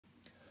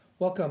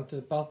Welcome to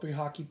the Belfry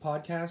Hockey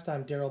Podcast.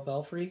 I'm Daryl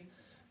Belfry.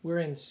 We're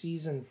in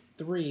season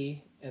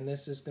 3, and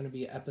this is going to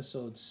be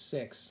episode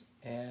 6.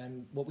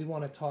 And what we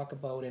want to talk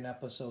about in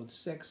episode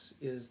 6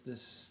 is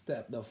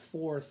the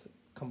fourth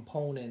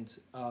component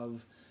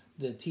of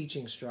the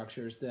teaching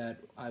structures that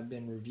I've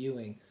been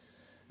reviewing.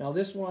 Now,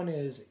 this one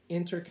is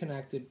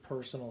interconnected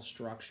personal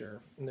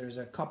structure, and there's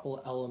a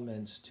couple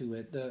elements to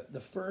it.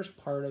 The first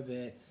part of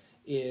it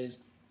is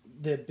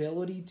the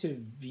ability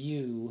to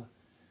view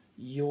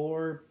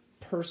your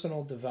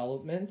personal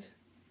development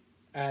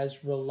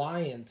as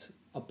reliant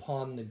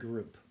upon the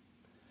group,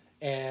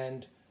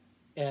 and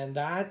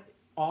that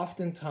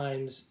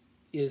oftentimes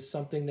is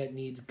something that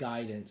needs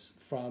guidance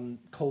from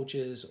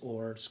coaches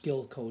or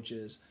skilled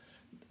coaches.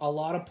 A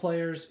lot of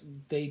players,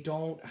 they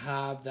don't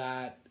have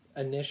that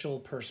initial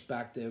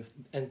perspective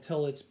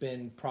until it's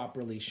been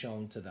properly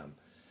shown to them,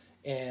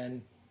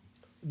 and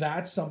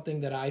that's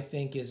something that I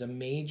think is a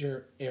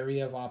major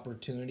area of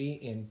opportunity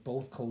in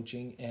both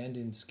coaching and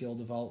in skill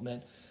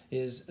development,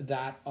 is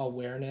that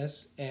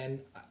awareness, and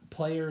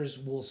players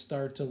will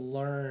start to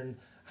learn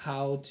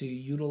how to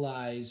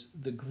utilize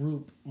the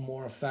group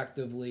more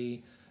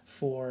effectively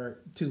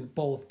to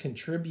both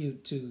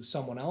contribute to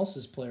someone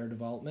else's player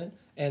development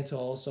and to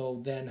also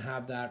then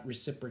have that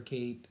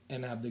reciprocate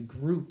and have the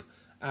group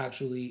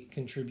actually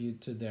contribute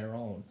to their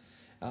own.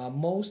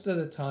 Most of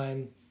the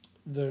time,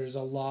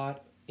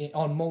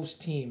 on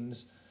most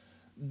teams,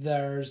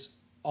 there's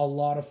a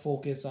lot of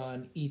focus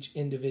on each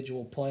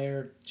individual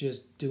player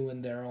just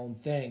doing their own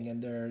thing,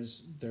 and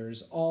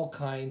there's all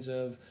kinds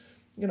of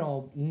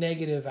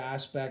negative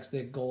aspects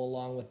that go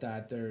along with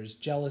that. There's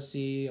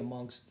jealousy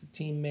amongst the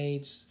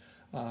teammates.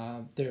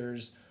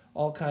 There's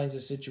all kinds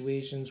of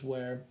situations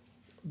where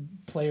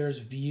players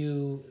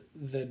view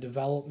the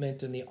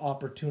development and the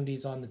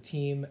opportunities on the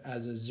team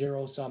as a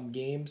zero-sum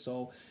game.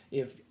 So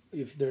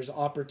if there's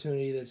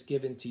opportunity that's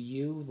given to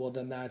you, well,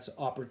 then that's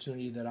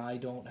opportunity that I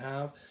don't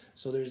have.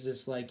 So there's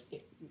this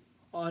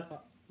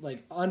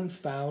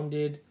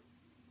unfounded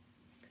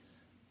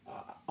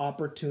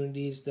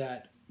opportunities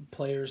that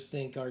players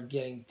think are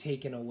getting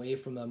taken away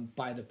from them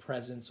by the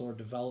presence or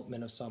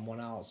development of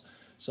someone else.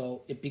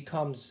 So it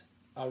becomes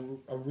a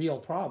real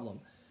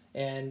problem.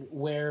 And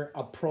where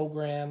a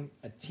program,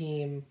 a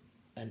team,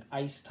 an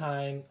ice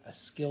time, a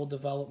skill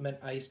development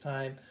ice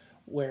time,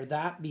 where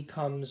that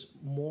becomes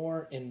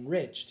more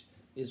enriched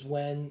is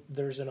when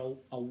there's an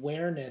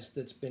awareness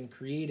that's been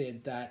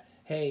created that,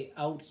 hey,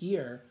 out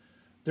here,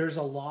 there's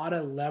a lot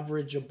of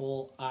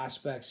leverageable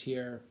aspects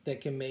here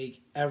that can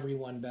make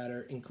everyone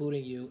better,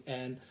 including you.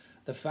 And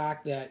the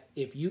fact that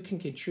if you can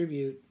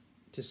contribute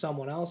to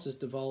someone else's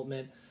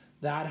development,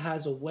 that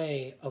has a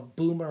way of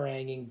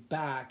boomeranging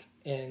back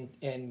and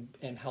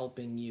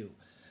helping you.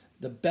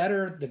 The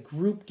better the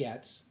group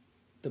gets,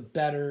 the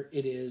better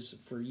it is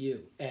for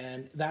you.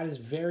 And that is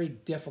very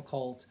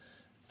difficult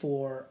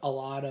for a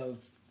lot of,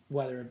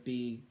 whether it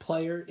be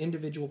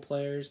individual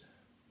players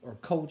or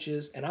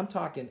coaches, and I'm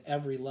talking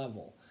every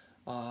level.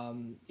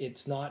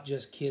 It's not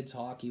just kids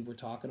hockey we're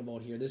talking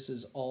about here. This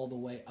is all the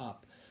way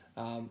up,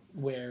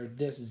 where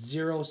this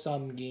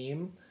zero-sum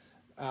game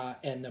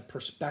and the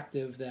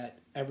perspective that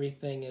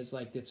everything is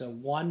like it's a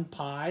one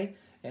pie,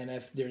 and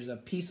if there's a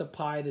piece of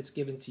pie that's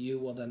given to you,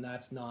 well, then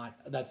that's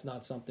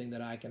not something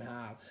that I can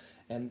have.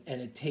 And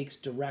it takes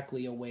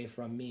directly away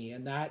from me.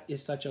 And that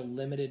is such a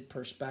limited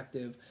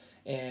perspective.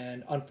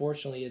 And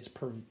unfortunately, it's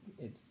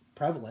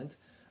prevalent.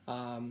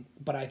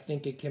 But I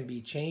think it can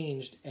be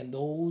changed. And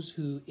those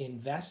who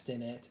invest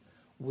in it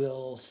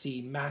will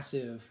see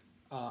massive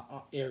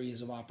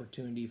areas of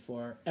opportunity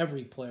for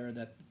every player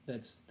that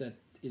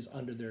is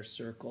under their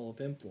circle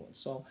of influence.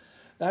 So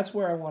that's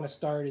where I want to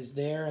start, is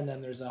there. And then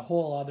there's a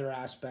whole other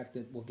aspect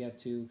that we'll get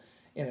to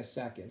in a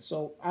second.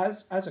 So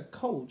as a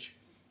coach,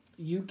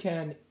 you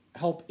can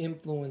help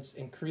influence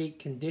and create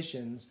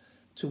conditions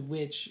to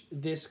which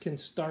this can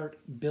start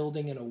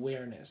building an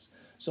awareness.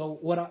 So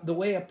the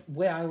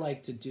way I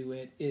like to do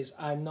it is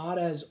I'm not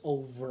as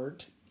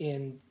overt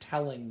in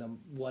telling them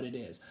what it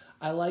is.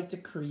 I like to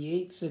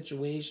create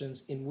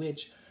situations in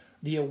which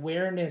the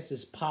awareness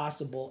is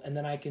possible, and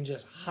then I can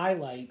just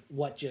highlight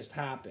what just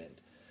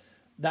happened.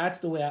 That's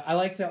the way I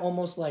like to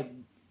almost like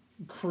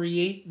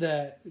create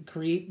the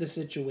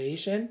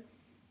situation,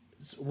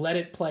 let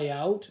it play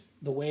out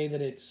the way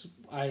that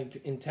I've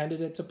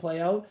intended it to play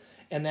out,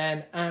 and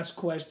then ask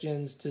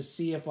questions to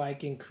see if I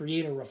can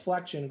create a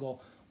reflection and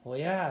go, well,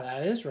 yeah,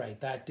 that is right.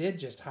 That did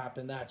just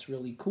happen. That's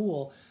really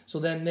cool. So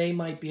then they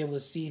might be able to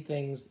see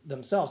things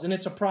themselves. And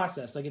it's a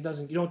process. Like you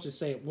don't just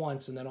say it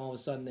once and then all of a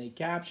sudden they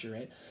capture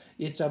it.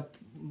 It's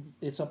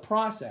a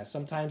process.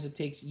 Sometimes it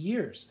takes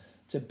years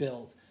to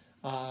build.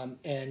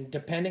 And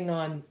depending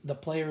on the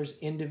player's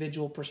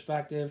individual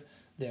perspective,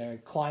 their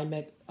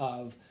climate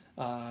of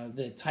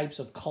the types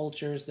of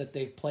cultures that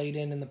they've played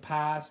in the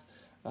past,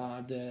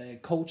 the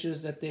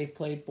coaches that they've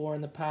played for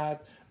in the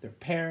past, their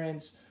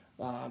parents,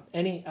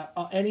 any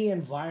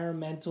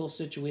environmental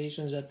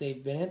situations that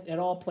they've been in, it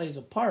all plays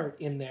a part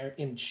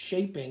in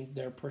shaping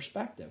their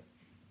perspective.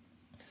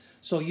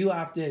 So you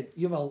have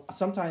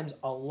sometimes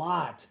a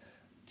lot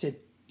to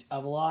a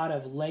lot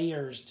of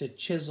layers to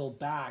chisel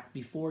back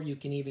before you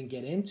can even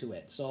get into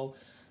it. So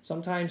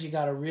sometimes you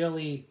got to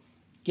really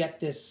get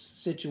this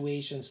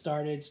situation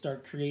started,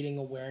 start creating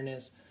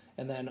awareness,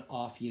 and then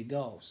off you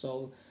go.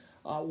 So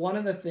one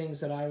of the things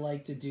that I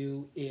like to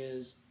do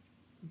is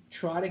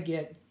try to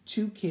get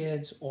two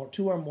kids or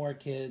two or more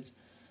kids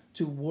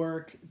to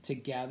work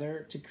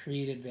together to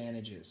create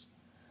advantages.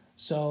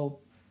 So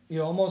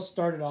you almost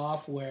started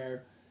off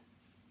where,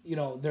 you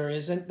know, there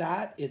isn't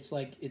that. It's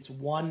like it's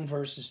 1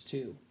 versus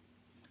 2.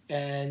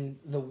 And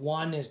the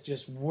 1 is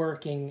just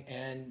working,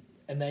 and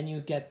then you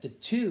get the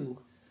 2.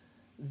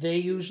 They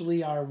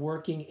usually are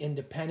working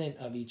independent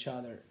of each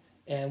other.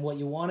 And what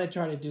you want to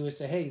try to do is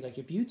say, hey, like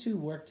if you two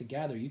work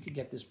together, you could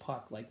get this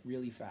puck like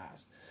really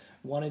fast.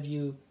 One of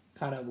you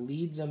kind of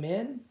leads them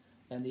in,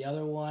 and the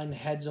other one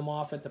heads them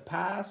off at the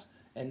pass,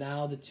 and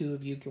now the two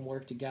of you can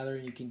work together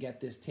and you can get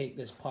this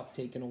puck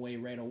taken away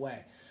right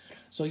away.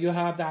 So you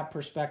have that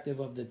perspective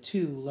of the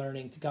two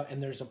learning to go,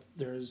 and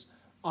there's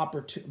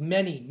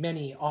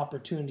many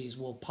opportunities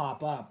will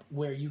pop up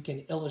where you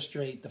can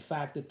illustrate the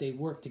fact that they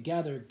worked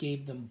together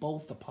gave them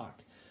both the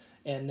puck,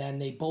 and then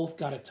they both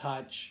got a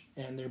touch,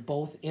 and they're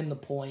both in the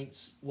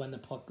points when the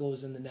puck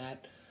goes in the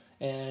net,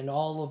 and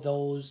all of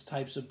those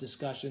types of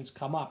discussions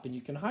come up, and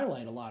you can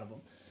highlight a lot of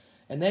them.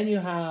 And then you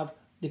have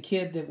the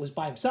kid that was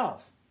by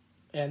himself,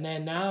 and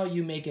then now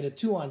you make it a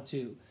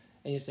 2-on-2,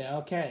 and you say,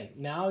 okay,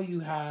 now you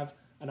have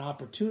an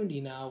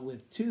opportunity now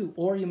with 2,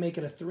 or you make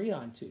it a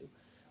 3-on-2,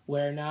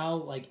 where now,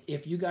 like,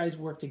 if you guys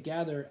work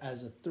together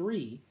as a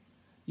 3,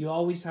 you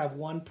always have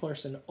one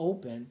person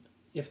open.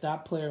 If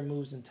that player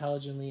moves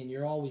intelligently and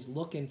you're always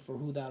looking for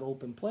who that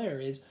open player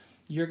is,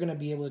 you're going to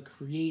be able to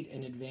create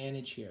an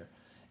advantage here.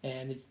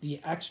 And it's the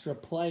extra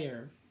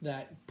player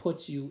that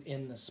puts you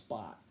in the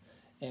spot.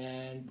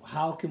 And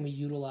how can we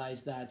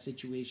utilize that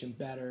situation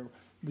better?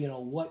 You know,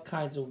 what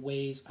kinds of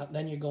ways?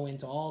 Then you go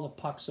into all the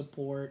puck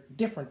support,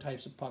 different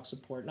types of puck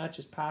support, not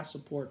just pass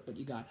support, but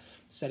you got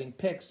setting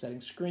picks, setting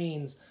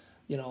screens,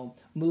 you know,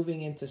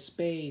 moving into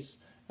space,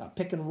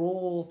 pick and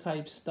roll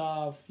type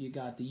stuff. You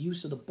got the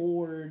use of the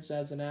boards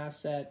as an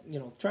asset. You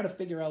know, try to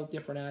figure out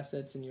different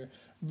assets, and you're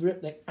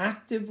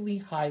actively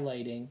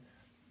highlighting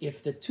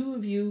if the 2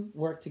 of you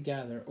work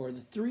together or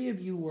the 3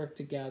 of you work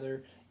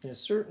together in a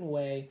certain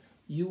way,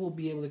 you will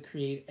be able to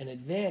create an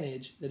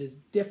advantage that is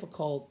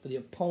difficult for the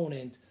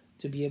opponent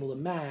to be able to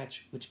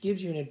match, which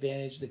gives you an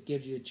advantage that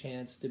gives you a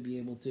chance to be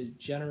able to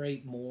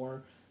generate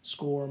more,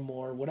 score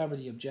more, whatever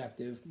the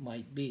objective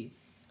might be.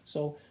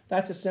 So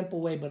that's a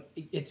simple way, but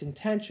it's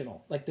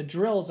intentional. Like the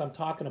drills I'm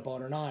talking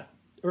about are not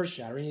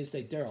earth-shattering. You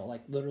say, Daryl,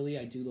 like literally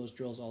I do those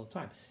drills all the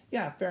time.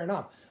 Yeah, fair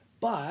enough.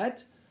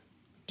 But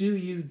do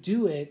you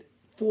do it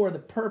for the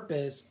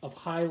purpose of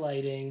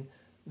highlighting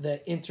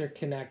the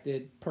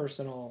interconnected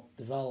personal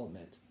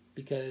development?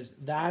 Because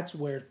that's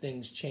where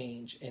things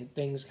change and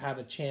things have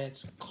a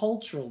chance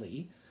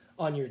culturally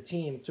on your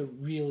team to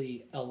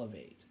really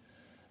elevate.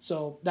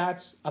 So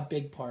that's a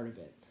big part of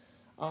it.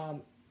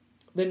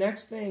 The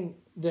next thing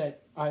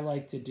that I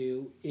like to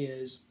do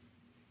is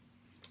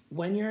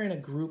when you're in a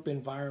group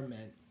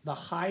environment, the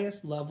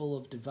highest level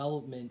of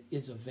development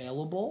is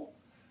available,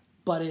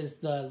 but is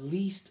the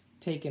least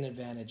taken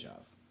advantage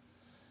of.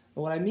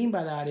 And what I mean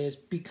by that is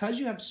because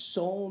you have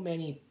so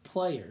many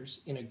players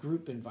in a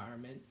group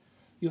environment,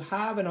 you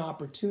have an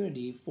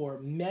opportunity for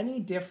many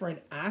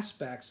different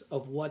aspects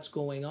of what's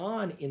going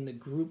on in the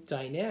group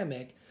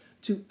dynamic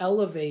to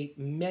elevate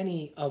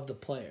many of the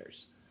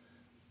players.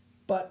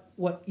 But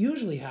what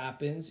usually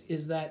happens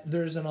is that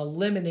there's an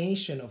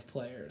elimination of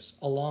players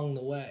along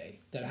the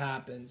way that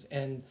happens,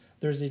 and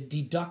there's a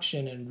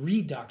deduction and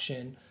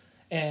reduction,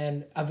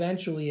 and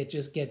eventually it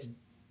just gets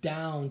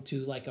down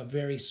to like a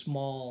very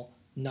small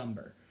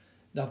number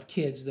of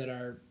kids that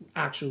are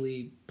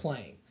actually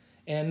playing.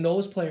 And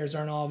those players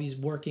aren't always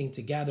working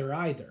together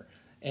either.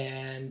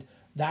 And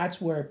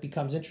that's where it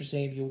becomes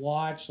interesting. If you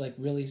watch like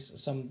really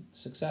some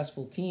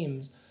successful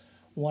teams,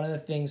 one of the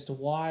things to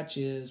watch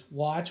is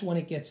watch when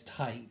it gets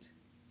tight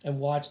and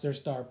watch their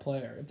star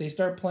player. If they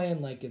start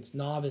playing like it's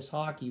novice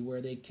hockey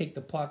where they kick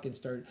the puck and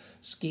start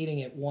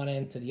skating at one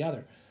end to the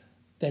other,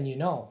 then you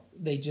know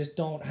they just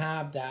don't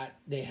have that.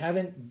 They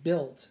haven't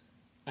built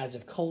as a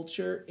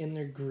culture in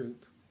their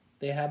group.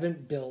 They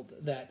haven't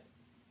built that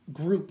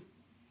group.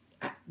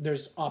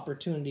 There's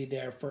opportunity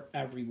there for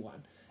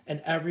everyone. And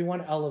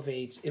everyone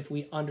elevates if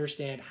we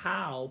understand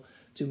how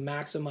to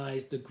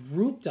maximize the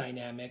group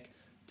dynamic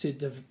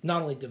to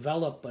not only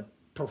develop but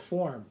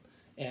perform.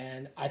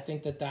 And I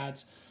think that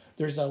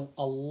there's a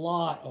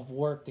lot of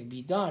work to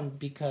be done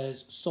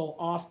because so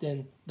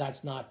often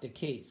that's not the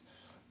case.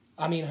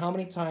 I mean, how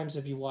many times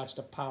have you watched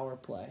a power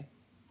play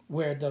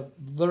where the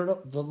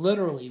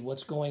literally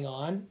what's going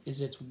on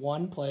is it's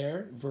one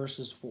player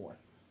versus 4?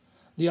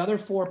 The other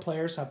 4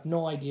 players have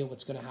no idea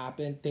what's going to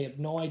happen. They have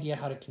no idea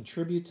how to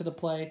contribute to the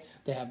play.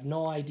 They have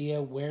no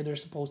idea where they're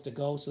supposed to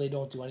go, so they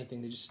don't do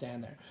anything. They just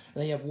stand there.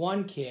 And then you have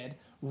one kid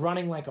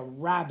running like a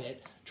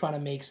rabbit trying to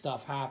make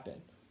stuff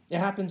happen. It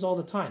happens all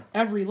the time.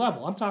 Every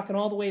level. I'm talking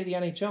all the way to the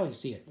NHL. You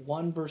see it.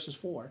 1 versus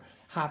 4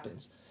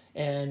 happens.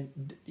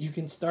 And you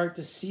can start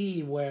to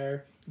see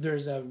where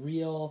there's a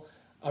real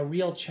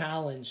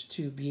challenge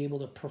to be able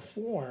to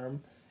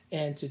perform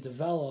and to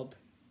develop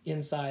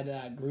inside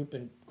that group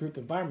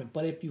environment.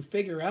 But if you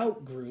figure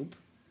out group,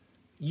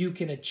 you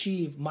can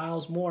achieve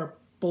miles more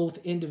both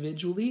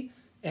individually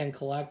and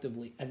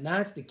collectively. And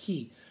that's the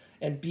key.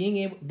 And being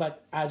able,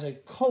 but as a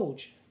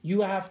coach,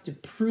 you have to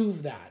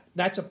prove that.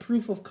 That's a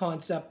proof of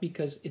concept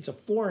because it's a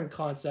foreign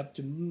concept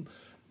to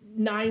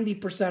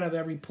 90% of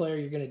every player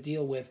you're going to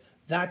deal with.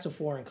 That's a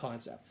foreign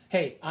concept.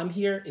 Hey, I'm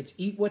here. It's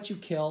eat what you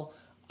kill.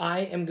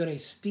 I am going to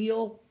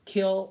steal,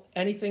 kill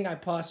anything I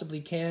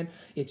possibly can.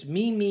 It's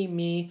me, me,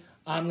 me.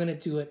 I'm going to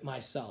do it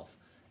myself.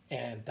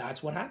 And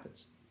that's what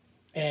happens.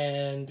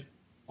 And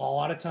a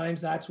lot of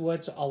times that's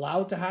what's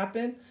allowed to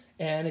happen.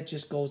 And it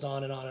just goes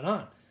on and on and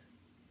on.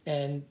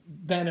 And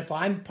then if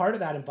I'm part of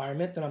that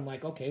environment, then I'm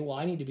like, okay, well,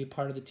 I need to be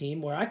part of the team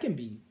where I can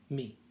be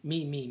me,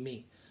 me, me,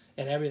 me.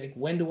 And everything.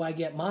 When do I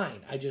get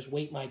mine? I just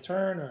wait my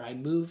turn or I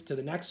move to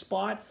the next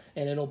spot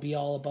and it'll be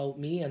all about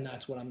me and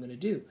that's what I'm going to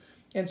do.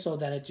 And so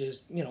then it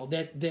just,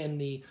 then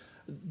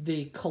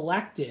the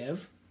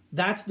collective,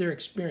 that's their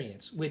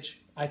experience,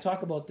 which I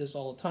talk about this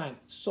all the time.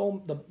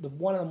 So the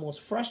one of the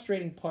most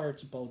frustrating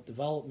parts about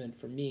development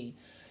for me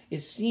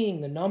is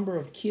seeing the number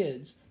of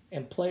kids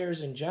and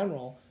players in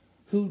general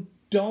who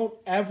don't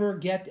ever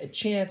get a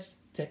chance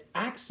to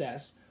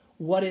access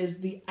what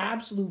is the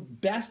absolute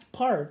best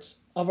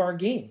parts of our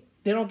game.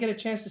 They don't get a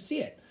chance to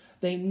see it.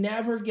 They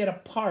never get a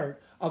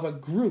part of a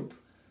group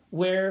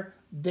where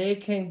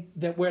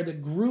where the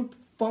group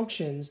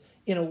functions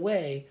in a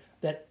way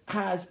that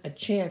has a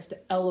chance to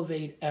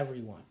elevate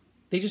everyone.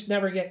 They just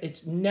never get,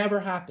 it never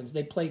happens.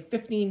 They play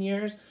 15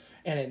 years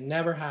and it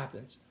never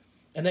happens.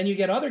 And then you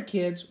get other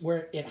kids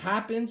where it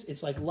happens,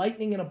 it's like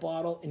lightning in a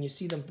bottle and you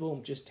see them,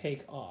 boom, just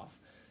take off.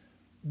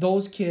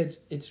 Those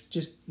kids, it's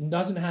just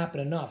doesn't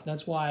happen enough.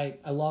 That's why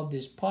I love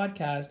this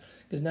podcast,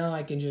 because now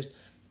I can just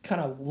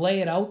kind of lay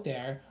it out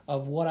there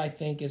of what I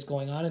think is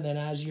going on. And then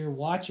as you're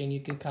watching,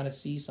 you can kind of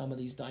see some of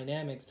these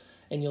dynamics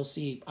and you'll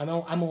see, I'm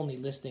only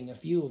listing a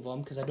few of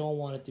them because I don't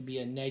want it to be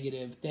a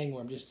negative thing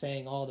where I'm just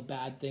saying all the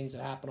bad things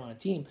that happen on a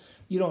team.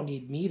 You don't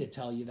need me to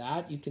tell you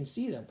that. You can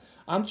see them.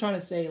 I'm trying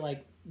to say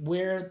like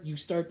where you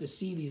start to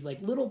see these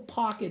like little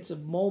pockets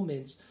of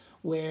moments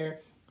where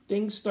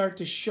things start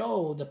to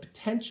show the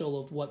potential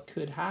of what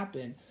could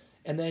happen.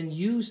 And then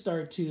you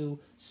start to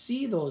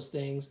see those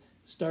things,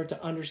 start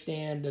to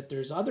understand that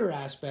there's other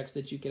aspects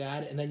that you could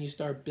add, and then you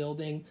start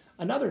building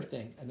another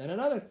thing, and then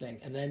another thing.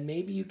 And then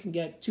maybe you can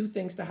get 2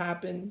 things to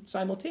happen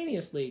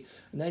simultaneously,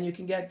 and then you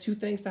can get 2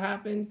 things to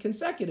happen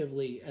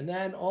consecutively. And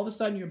then all of a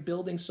sudden you're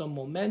building some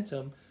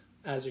momentum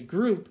as a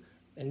group,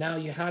 and now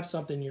you have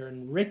something, you're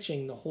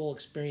enriching the whole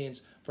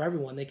experience for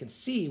everyone. They can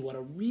see what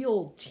a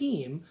real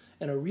team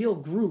and a real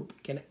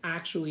group can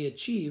actually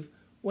achieve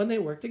when they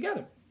work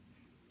together.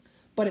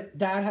 But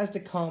that has to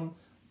come,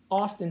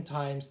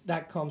 oftentimes,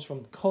 that comes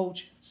from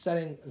coach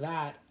setting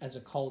that as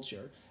a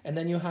culture. And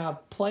then you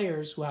have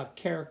players who have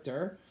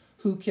character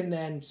who can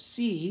then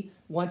see,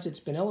 once it's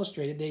been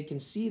illustrated, they can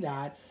see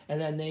that, and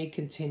then they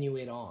continue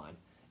it on.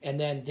 And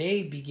then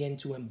they begin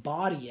to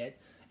embody it,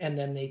 and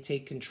then they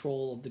take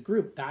control of the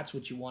group. That's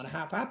what you want to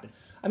have happen.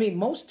 I mean,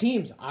 most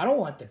teams, I don't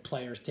want the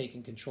players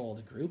taking control of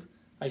the group.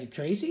 Are you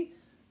crazy?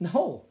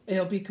 No,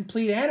 it'll be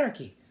complete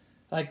anarchy.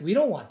 Like, we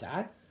don't want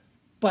that.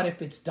 But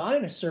if it's done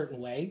in a certain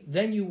way,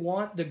 then you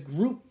want the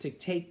group to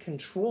take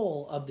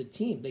control of the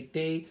team.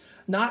 They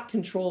not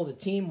control the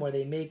team where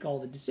they make all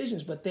the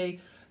decisions, but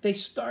they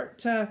start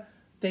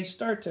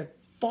to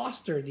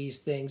foster these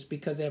things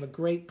because they have a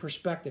great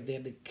perspective. They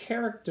have the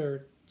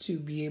character to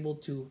be able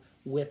to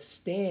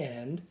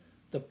withstand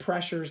the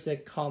pressures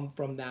that come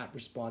from that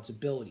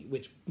responsibility,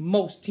 which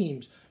most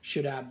teams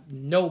should have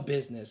no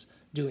business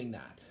doing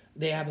that.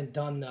 They haven't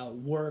done the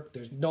work.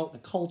 The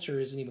culture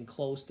isn't even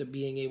close to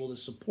being able to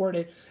support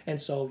it.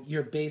 And so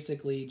you're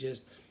basically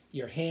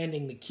you're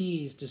handing the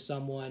keys to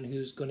someone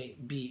who's going to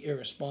be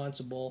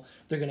irresponsible.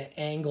 They're going to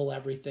angle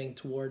everything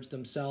towards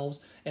themselves.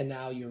 And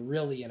now you're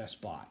really in a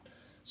spot.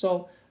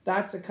 So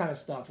that's the kind of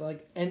stuff.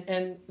 Like,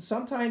 and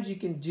sometimes you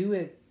can do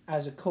it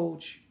as a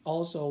coach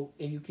also.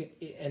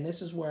 And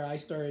this is where I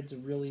started to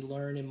really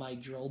learn in my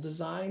drill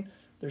design.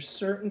 There's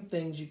certain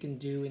things you can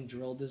do in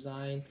drill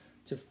design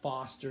to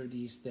foster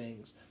these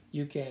things.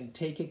 You can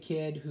take a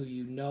kid who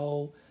you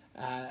know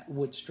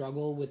would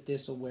struggle with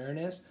this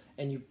awareness,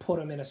 and you put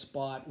them in a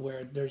spot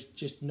where there's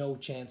just no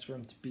chance for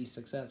him to be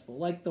successful.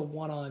 Like the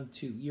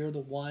 1-on-2. You're the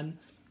one,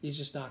 it's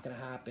just not going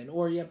to happen.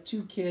 Or you have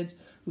 2 kids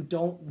who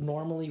don't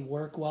normally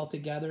work well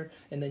together,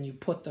 and then you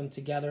put them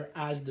together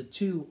as the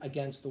 2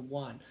 against the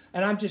 1.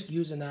 And I'm just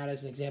using that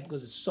as an example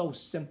because it's so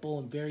simple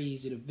and very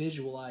easy to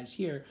visualize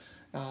here.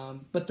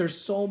 But there's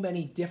so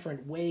many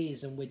different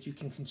ways in which you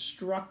can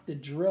construct the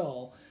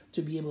drill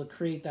to be able to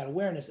create that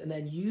awareness. And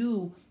then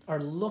you are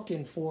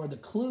looking for the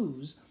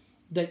clues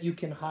that you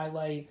can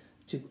highlight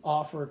to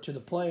offer to the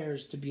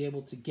players to be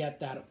able to get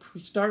that,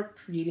 start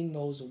creating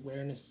those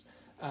awareness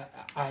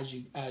as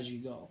you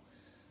go.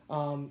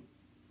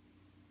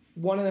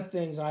 One of the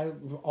things I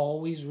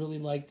always really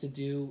like to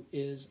do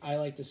is I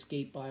like to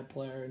skate by a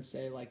player and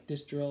say, like,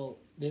 this drill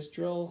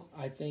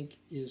I think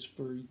is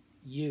for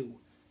you.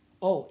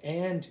 Oh,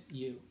 and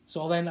you.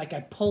 So then, like,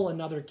 I pull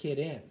another kid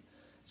in,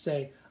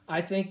 say, I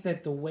think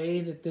that the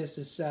way that this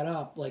is set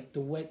up, like the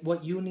way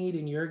what you need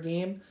in your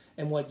game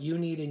and what you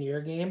need in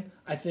your game,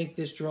 I think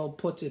this drill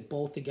puts it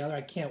both together.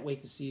 I can't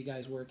wait to see you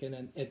guys working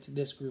and it's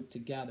this group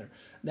together.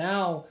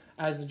 Now,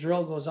 as the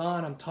drill goes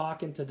on, I'm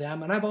talking to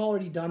them, and I've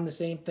already done the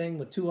same thing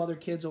with 2 other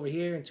kids over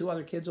here and 2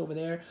 other kids over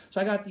there. So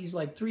I got these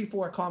like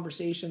 3-4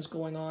 conversations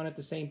going on at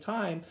the same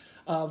time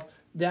of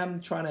them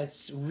trying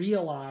to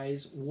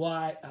realize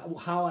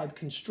how I've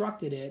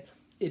constructed it.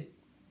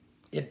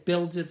 It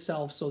builds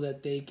itself so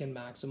that they can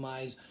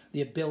maximize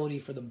the ability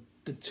for the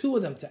 2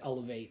 of them to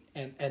elevate,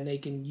 and they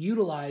can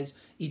utilize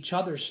each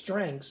other's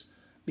strengths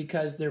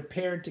because they're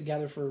paired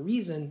together for a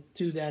reason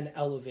to then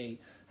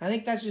elevate. I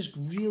think that's just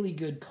really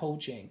good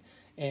coaching,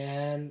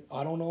 and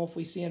I don't know if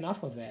we see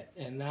enough of it,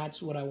 and that's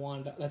what I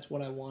wanted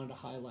to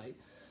highlight.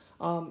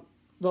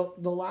 The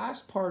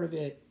last part of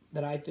it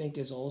that I think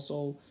is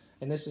also,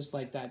 and this is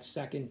like that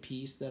second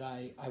piece that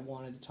I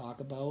wanted to talk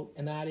about,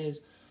 and that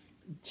is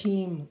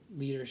team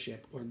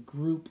leadership or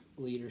group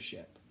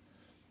leadership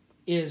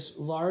is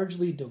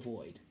largely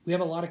devoid. We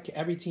have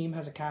every team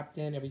has a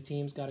captain, every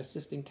team's got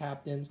assistant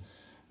captains,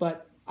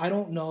 but I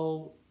don't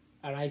know,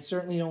 and I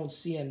certainly don't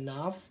see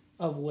enough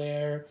of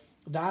where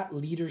that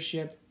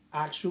leadership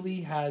actually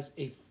has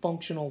a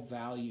functional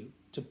value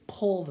to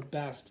pull the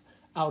best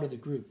out of the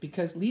group.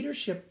 Because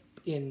leadership,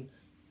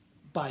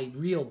 by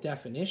real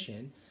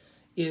definition,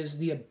 is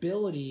the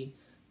ability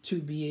to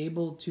be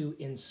able to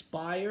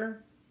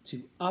inspire,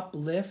 to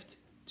uplift,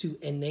 to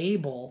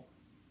enable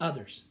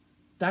others.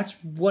 That's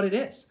what it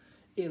is.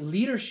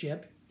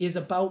 Leadership is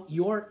about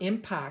your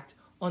impact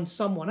on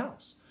someone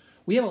else.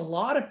 We have a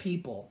lot of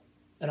people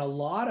and a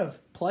lot of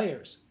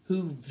players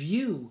who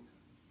view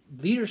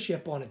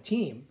leadership on a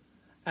team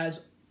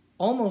as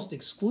almost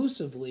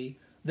exclusively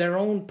their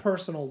own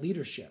personal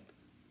leadership.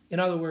 In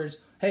other words,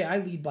 hey, I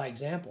lead by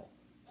example.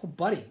 Oh,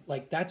 buddy,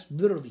 like that's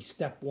literally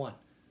step 1.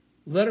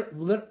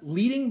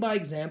 Leading by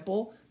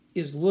example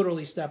is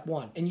literally step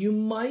 1. And you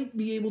might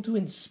be able to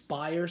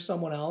inspire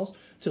someone else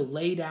to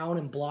lay down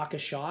and block a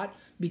shot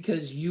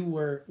because you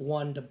were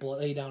one to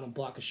lay down and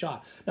block a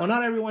shot. Now,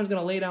 not everyone's going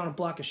to lay down and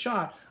block a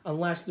shot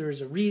unless there's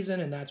a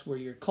reason, and that's where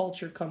your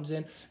culture comes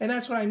in. And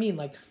that's what I mean.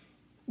 Like,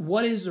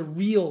 what is a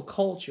real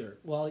culture?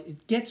 Well,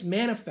 it gets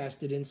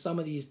manifested in some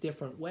of these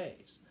different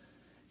ways.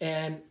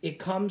 And it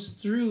comes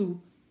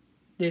through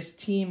this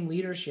team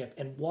leadership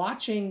and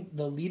watching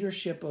the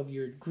leadership of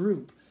your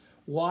group,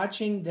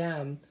 watching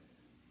them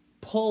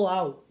pull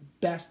out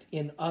best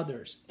in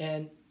others.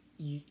 And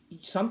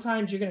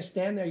sometimes you're going to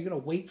stand there, you're going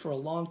to wait for a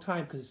long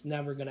time because it's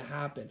never going to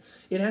happen.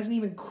 It hasn't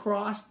even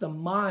crossed the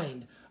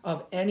mind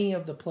of any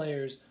of the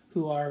players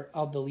who are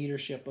of the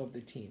leadership of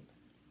the team.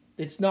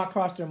 It's not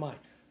crossed their mind.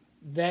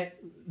 That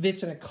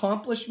it's an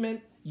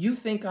accomplishment. You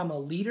think I'm a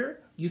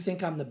leader. You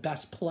think I'm the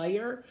best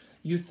player.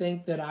 You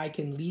think that I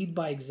can lead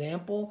by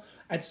example.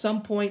 At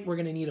some point, we're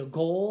going to need a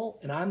goal,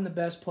 and I'm the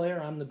best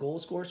player. I'm the goal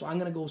scorer, so I'm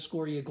going to go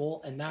score you a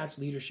goal, and that's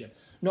leadership.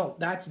 No,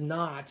 that's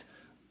not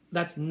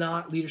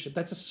leadership.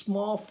 That's a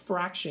small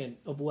fraction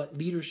of what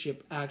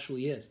leadership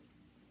actually is.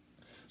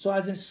 So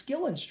as a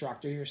skill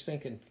instructor, you're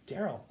thinking,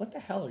 Daryl, what the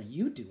hell are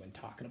you doing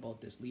talking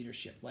about this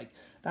leadership? Like,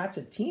 that's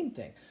a team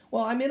thing.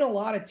 Well, I'm in a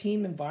lot of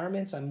team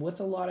environments. I'm with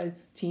a lot of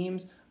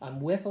teams. I'm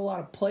with a lot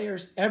of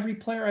players. Every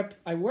player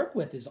I work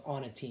with is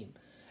on a team.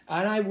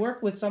 And I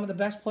work with some of the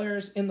best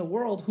players in the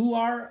world who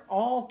are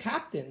all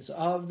captains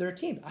of their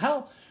team.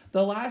 Hell,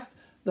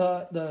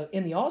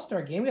 in the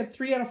All-Star game, we had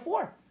 3 out of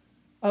 4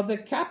 of the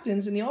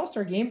captains in the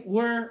All-Star game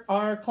were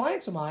our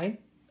clients of mine,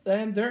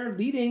 and they're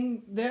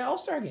leading the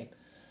All-Star game.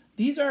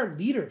 These are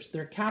leaders.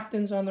 They're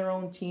captains on their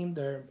own team.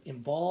 They're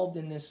involved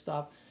in this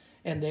stuff,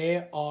 and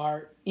they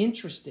are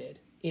interested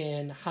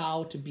in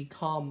how to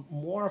become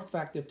more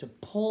effective, to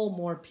pull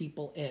more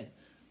people in.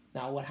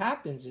 Now, what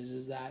happens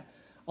is that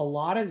a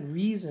lot of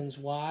reasons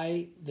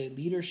why the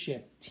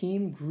leadership,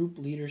 team group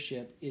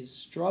leadership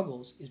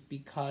struggles is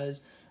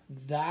because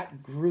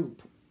that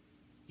group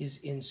is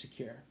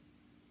insecure.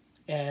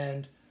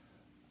 And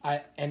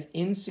an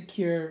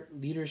insecure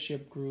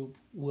leadership group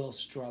will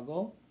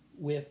struggle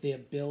with the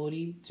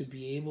ability to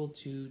be able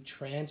to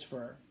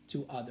transfer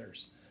to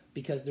others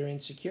because they're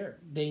insecure.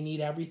 They need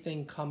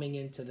everything coming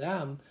into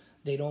them.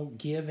 They don't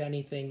give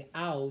anything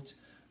out.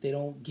 They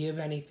don't give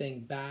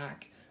anything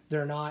back.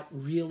 They're not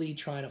really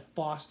trying to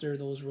foster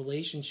those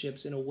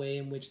relationships in a way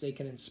in which they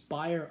can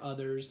inspire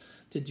others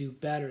to do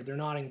better. They're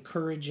not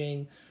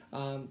encouraging.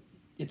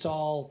 It's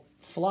all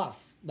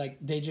fluff. Like,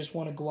 they just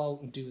want to go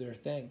out and do their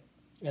thing.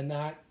 And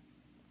that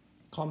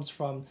comes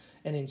from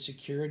an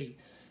insecurity.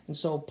 And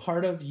so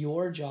part of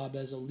your job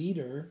as a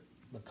leader,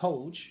 the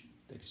coach,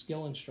 the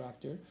skill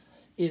instructor,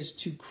 is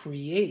to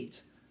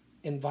create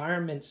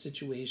environment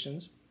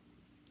situations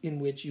in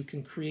which you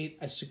can create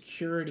a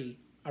security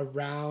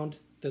around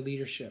the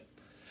leadership.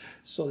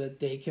 so that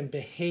they can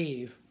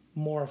behave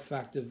more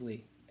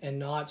effectively and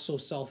not so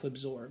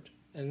self-absorbed.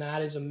 And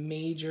that is a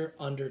major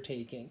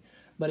undertaking.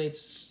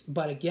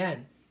 But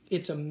again,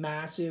 it's a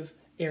massive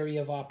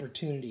area of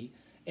opportunity,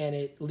 and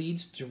it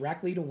leads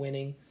directly to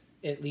winning.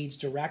 It leads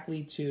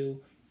directly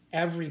to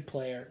every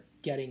player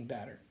getting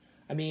better.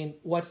 I mean,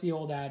 what's the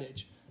old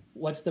adage?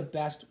 What's the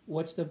best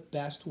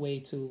way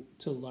to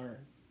learn?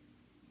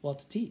 Well,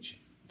 to teach.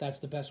 That's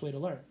the best way to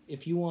learn.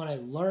 If you want to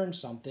learn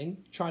something,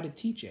 try to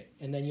teach it.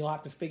 And then you'll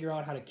have to figure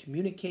out how to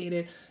communicate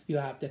it. You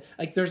have to,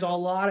 there's a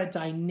lot of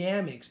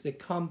dynamics that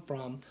come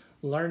from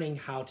learning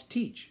how to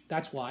teach.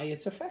 That's why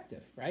it's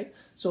effective, right?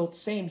 So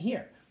same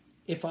here.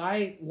 If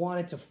I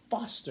wanted to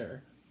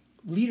foster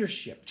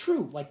leadership,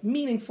 true,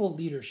 meaningful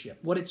leadership,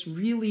 what it's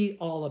really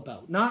all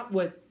about, not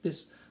what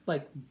this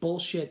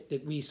bullshit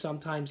that we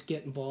sometimes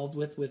get involved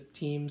with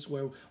teams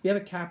where we have a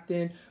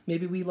captain,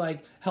 maybe we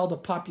held a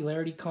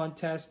popularity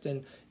contest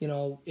and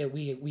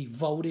we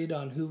voted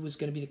on who was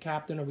going to be the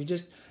captain, or we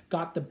just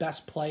got the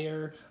best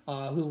player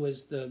who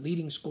was the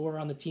leading scorer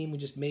on the team, we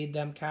just made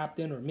them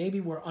captain, or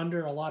maybe we're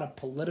under a lot of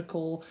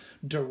political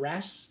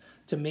duress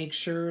to make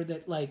sure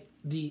that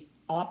the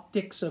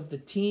optics of the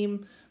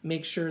team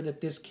make sure that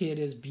this kid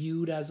is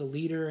viewed as a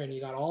leader, and you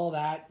got all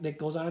that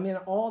goes on. I mean,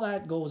 all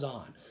that goes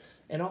on.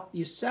 And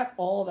you set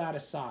all that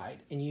aside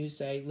and you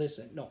say,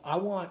 listen, no, I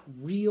want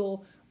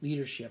real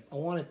leadership. I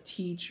want to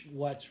teach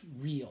what's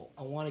real.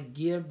 I want to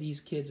give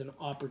these kids an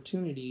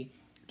opportunity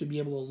to be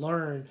able to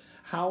learn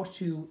how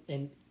to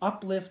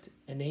uplift,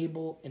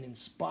 enable, and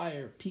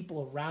inspire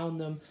people around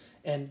them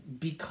and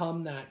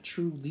become that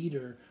true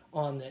leader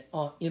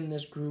in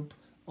this group,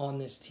 on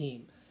this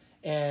team.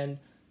 And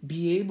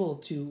be able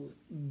to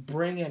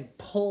bring and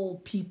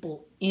pull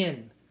people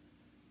in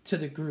to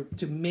the group,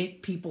 to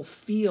make people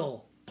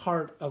feel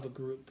part of a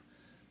group.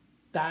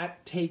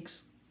 That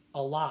takes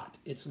a lot.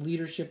 It's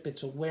leadership,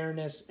 it's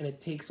awareness, and it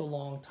takes a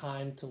long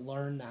time to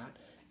learn that.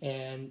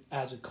 And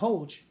as a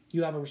coach,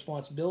 you have a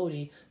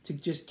responsibility to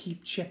just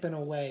keep chipping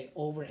away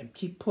over and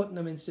keep putting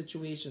them in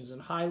situations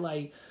and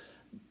highlight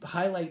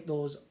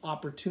those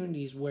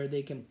opportunities where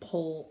they can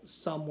pull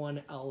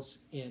someone else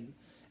in.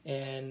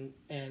 And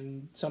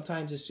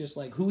sometimes it's just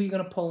who are you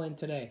going to pull in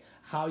today?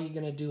 How are you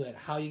going to do it?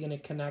 How are you going to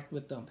connect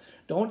with them?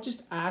 Don't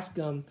just ask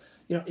them,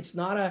 it's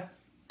not a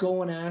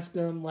go and ask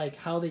them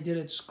how they did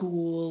at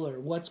school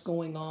or what's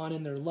going on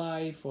in their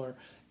life, or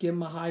give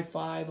them a high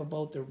five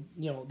about their,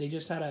 they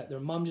just had their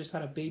mom just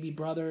had a baby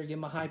brother, give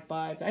them a high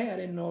five. Hey, I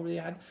didn't know they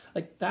had,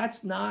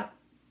 that's not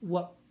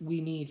what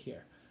we need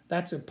here.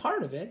 That's a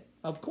part of it,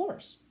 of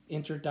course.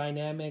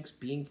 Interdynamics,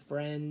 being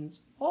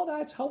friends, all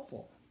that's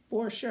helpful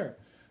for sure.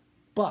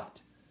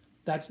 But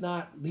that's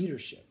not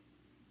leadership.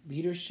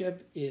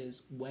 Leadership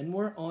is when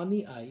we're on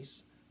the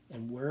ice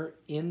and we're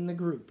in the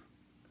group,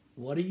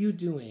 what are you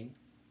doing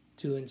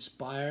to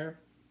inspire,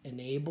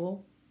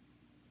 enable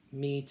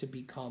me to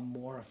become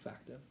more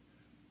effective?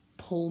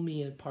 Pull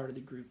me in part of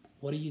the group.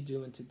 What are you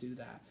doing to do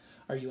that?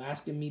 Are you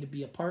asking me to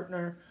be a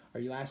partner? Are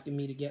you asking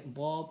me to get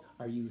involved?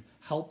 Are you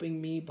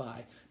helping me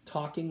by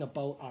talking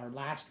about our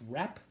last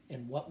rep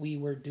and what we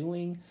were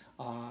doing?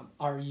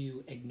 Are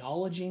you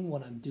acknowledging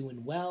when I'm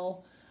doing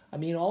well? I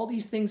mean, all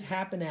these things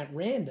happen at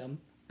random,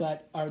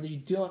 but are they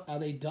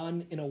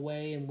done in a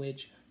way in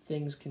which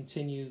things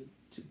continue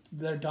to,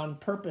 they're done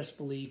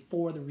purposefully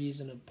for the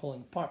reason of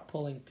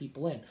pulling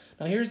people in?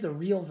 Now, here's the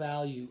real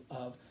value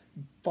of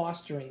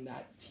fostering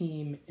that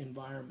team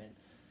environment.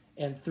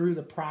 And through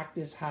the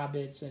practice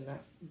habits, and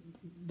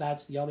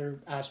that's the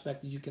other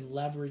aspect, that you can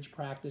leverage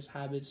practice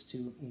habits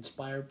to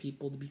inspire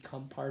people to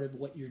become part of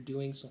what you're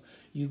doing. So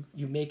you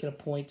make it a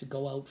point to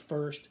go out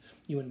first.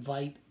 You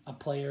invite a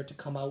player to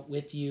come out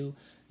with you.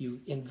 You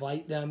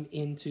invite them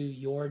into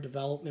your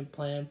development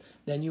plan.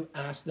 Then you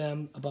ask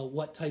them about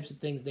what types of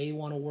things they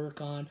want to work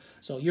on.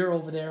 So you're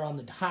over there on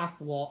the half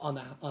wall,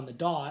 on the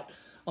dot,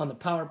 on the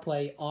power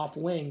play off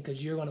wing,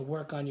 because you're going to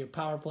work on your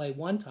power play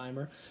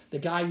one-timer. The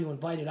guy you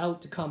invited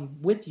out to come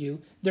with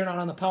you, they're not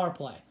on the power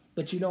play.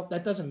 But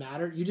that doesn't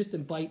matter. You just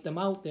invite them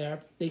out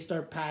there. They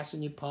start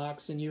passing you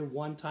pucks, and you're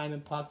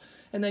one-timing pucks.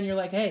 And then you're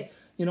like, hey,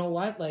 you know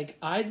what?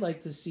 I'd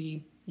like to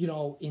see,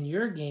 in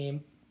your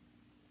game,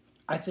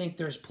 I think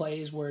there's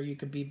plays where you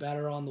could be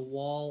better on the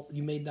wall.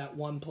 You made that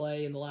one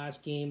play in the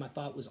last game I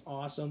thought was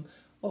awesome.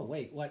 Oh,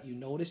 wait, what? You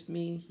noticed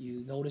me?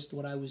 You noticed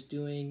what I was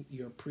doing?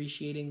 You're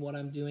appreciating what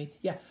I'm doing?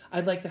 Yeah,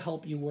 I'd like to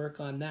help you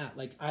work on that.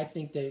 I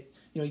think that,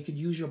 you could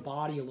use your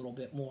body a little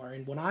bit more.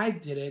 And when I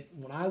did it,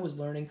 when I was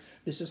learning,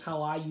 this is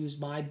how I use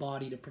my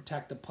body to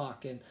protect the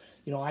puck. And,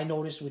 I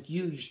noticed with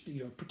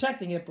you're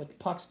protecting it, but the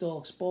puck's still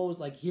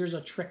exposed. Here's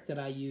a trick that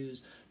I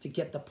use to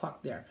get the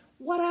puck there.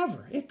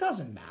 Whatever. It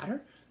doesn't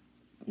matter.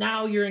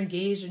 Now you're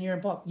engaged and you're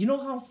involved. You know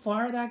how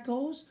far that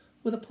goes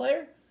with a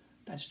player?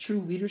 That's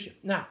true leadership.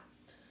 Now,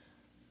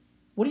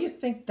 what do you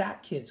think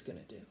that kid's going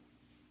to do?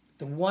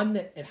 The one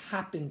that it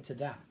happened to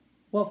them.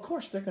 Well, of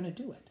course, they're going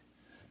to do it.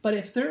 But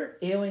if they're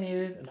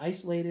alienated and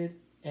isolated,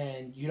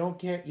 and you don't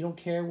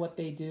care what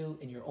they do,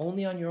 and you're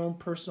only on your own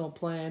personal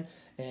plan,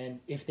 and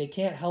if they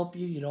can't help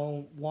you, you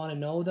don't want to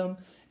know them,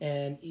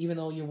 and even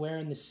though you're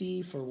wearing the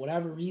C for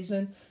whatever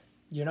reason,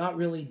 you're not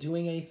really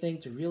doing anything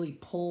to really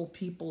pull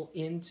people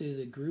into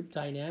the group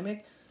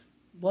dynamic,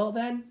 well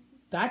then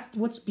that's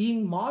what's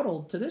being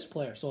modeled to this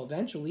player. So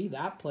eventually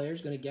that player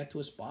is going to get to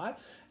a spot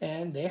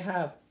and they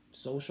have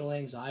social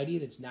anxiety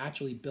that's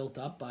naturally built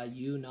up by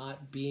you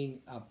not being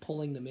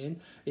pulling them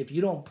in. If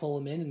you don't pull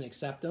them in and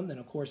accept them, then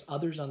of course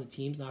others on the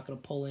team's not going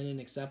to pull in and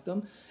accept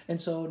them. And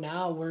so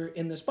now we're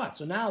in the spot.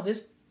 So now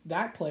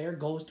that player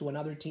goes to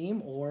another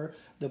team, or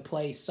the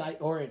play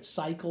or it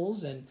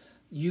cycles and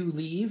you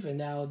leave and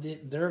now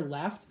they're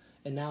left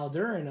and now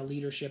they're in a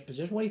leadership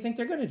position. What do you think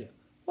they're going to do?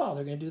 Well,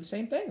 they're going to do the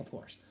same thing, of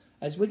course,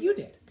 as what you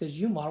did, because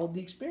you modeled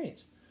the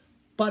experience.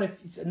 But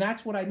and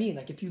that's what I mean.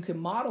 Like, if you can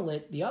model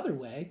it the other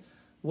way,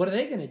 what are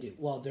they going to do?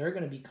 Well, they're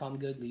going to become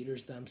good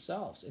leaders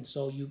themselves. And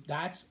so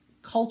that's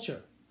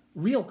culture,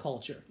 real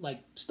culture,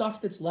 like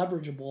stuff that's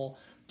leverageable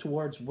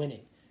towards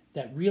winning,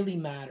 that really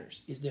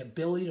matters, is the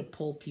ability to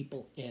pull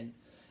people in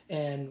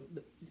and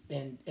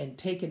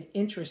take an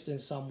interest in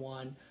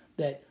someone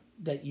that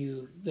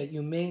you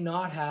may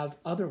not have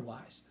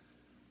otherwise.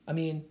 I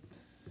mean,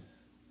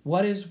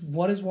 what is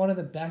one of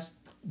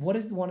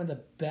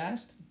the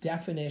best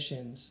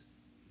definitions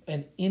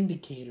and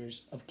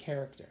indicators of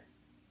character?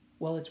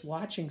 Well, it's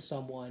watching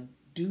someone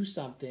do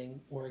something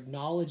or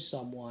acknowledge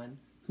someone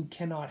who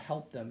cannot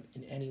help them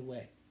in any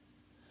way.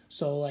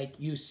 So, like,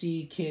 you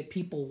see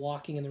people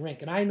walking in the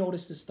rink, and I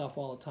notice this stuff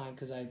all the time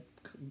because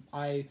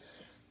I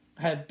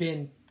have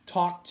been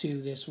talked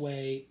to this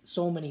way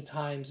so many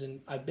times, and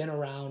I've been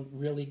around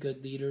really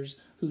good leaders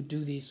who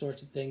do these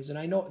sorts of things, and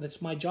I know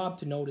that's my job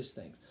to notice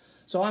things.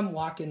 So I'm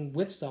walking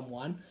with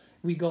someone,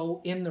 we go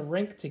in the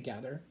rink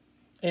together,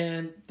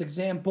 and the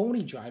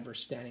Zamboni driver's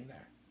standing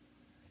there.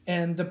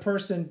 And the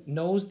person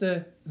knows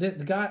the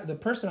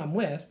person I'm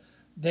with,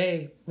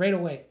 they right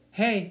away,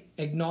 hey,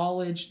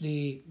 acknowledge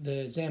the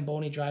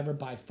Zamboni driver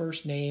by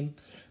first name,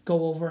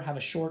 go over, have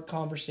a short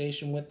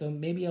conversation with them,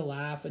 maybe a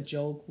laugh, a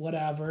joke,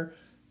 whatever,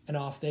 and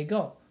off they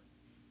go.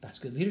 That's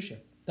good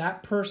leadership.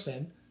 That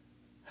person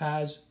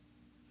has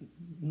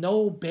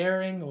no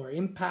bearing or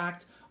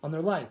impact on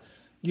their life.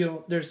 You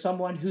know, there's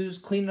someone who's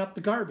cleaning up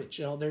the garbage.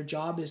 You know, their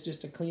job is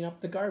just to clean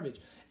up the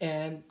garbage.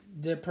 And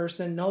the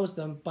person knows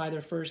them by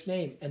their first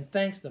name and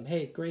thanks them.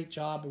 Hey, great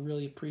job. I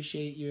really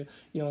appreciate you,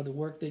 the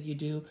work that you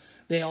do.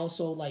 They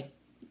also, like,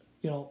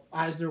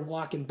 as they're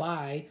walking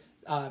by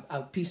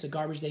a piece of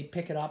garbage, they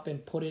pick it up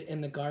and put it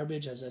in the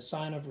garbage as a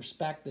sign of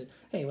respect that,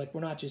 hey, like,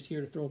 we're not just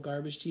here to throw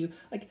garbage to you.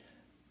 Like,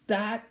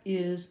 that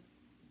is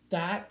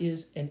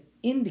an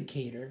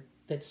indicator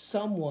that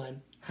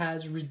someone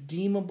has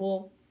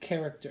redeemable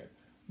character.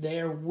 They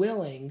are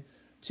willing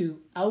to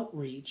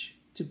outreach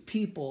to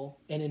people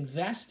and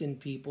invest in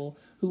people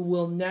who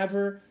will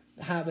never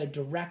have a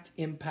direct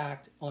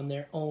impact on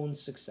their own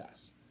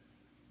success.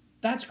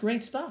 That's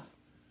great stuff.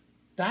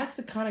 That's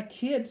the kind of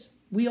kids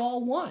we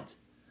all want.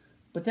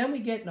 But then we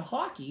get into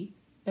hockey,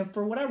 and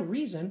for whatever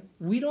reason,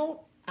 we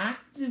don't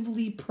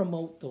actively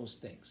promote those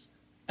things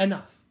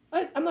enough.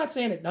 I'm not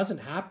saying it doesn't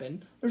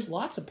happen. There's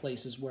lots of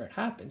places where it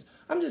happens.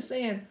 I'm just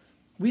saying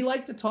we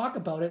like to talk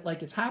about it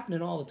like it's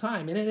happening all the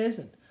time, and it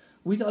isn't.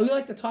 We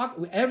like to talk.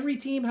 Every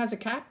team has a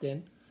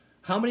captain.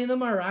 How many of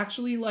them are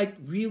actually, like,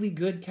 really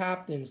good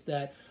captains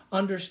that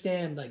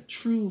understand, like,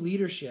 true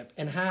leadership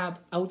and have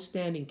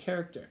outstanding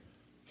character?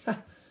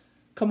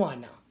 Come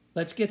on now.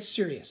 Let's get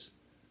serious.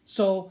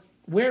 So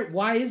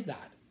why is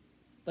that?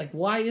 Like,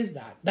 why is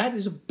that? That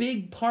is a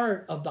big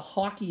part of the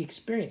hockey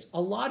experience.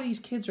 A lot of these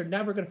kids are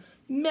never going to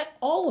met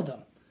all of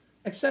them,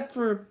 except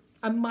for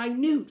a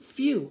minute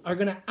few are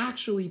going to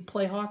actually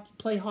play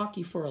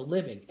hockey for a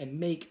living and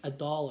make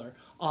 $1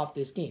 off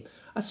this game.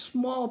 A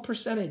small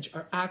percentage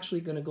are actually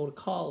going to go to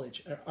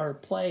college or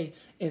play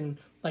in,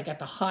 like, at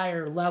the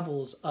higher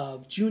levels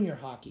of junior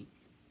hockey.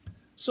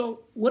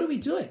 So what are we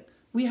doing?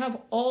 We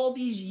have all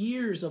these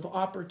years of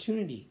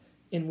opportunity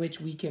in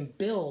which we can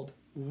build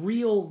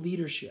real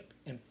leadership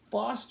and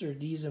foster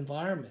these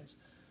environments.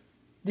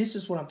 This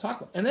is what I'm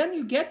talking about. And then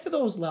you get to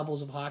those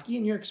levels of hockey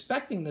and you're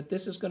expecting that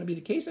this is going to be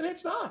the case, and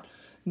it's not.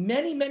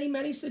 Many, many,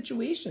 many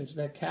situations,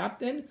 the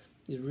captain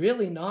is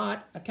really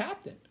not a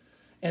captain.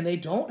 And they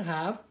don't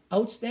have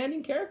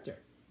outstanding character.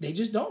 They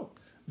just don't.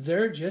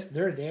 They're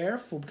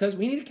there because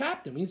we need a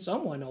captain. We need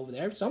someone over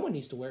there. Someone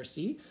needs to wear a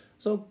C.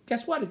 So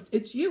guess what?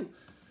 It's you.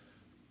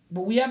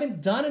 But we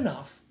haven't done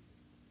enough.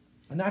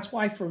 And that's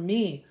why, for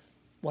me,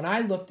 when I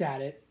looked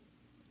at it,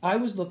 I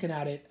was looking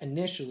at it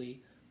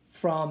initially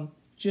from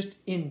just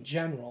in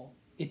general,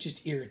 it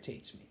just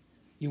irritates me.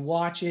 You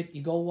watch it,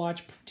 you go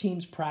watch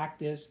teams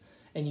practice,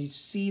 and you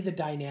see the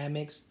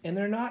dynamics, and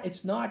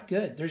it's not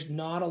good. There's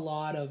not a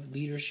lot of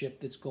leadership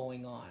that's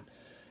going on.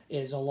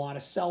 There's a lot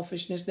of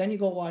selfishness. Then you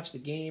go watch the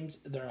games,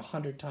 they're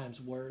 100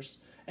 times worse.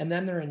 And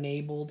then they're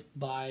enabled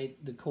by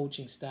the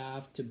coaching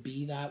staff to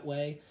be that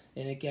way,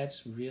 and it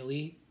gets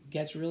really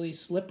gets really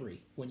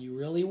slippery. When you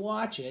really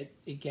watch it,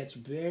 it's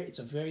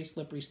a very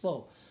slippery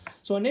slope.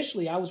 So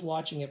initially I was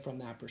watching it from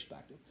that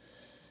perspective.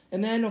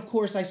 And then, of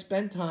course, I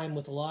spent time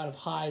with a lot of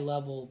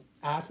high-level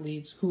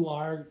athletes who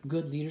are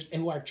good leaders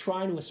and who are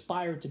trying to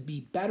aspire to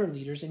be better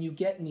leaders. And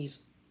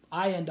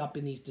I end up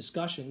in these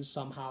discussions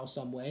somehow,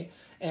 some way,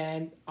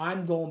 and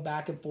I'm going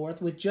back and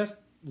forth with just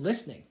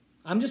listening.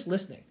 I'm just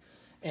listening.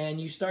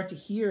 And you start to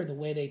hear the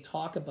way they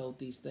talk about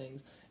these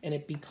things, and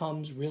it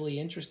becomes really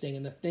interesting,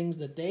 and the things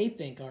that they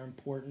think are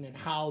important and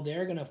how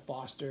they're going to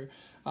foster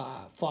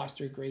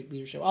great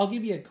leadership. I'll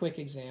give you a quick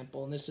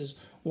example, and this is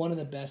one of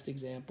the best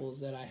examples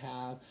that I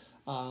have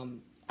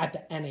at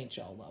the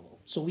NHL level.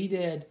 So we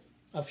did,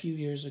 a few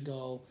years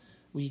ago,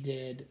 we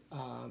did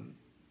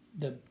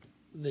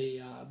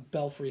the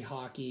Belfry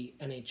Hockey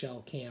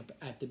NHL camp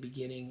at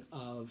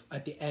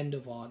the end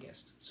of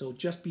August. So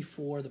just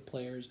before the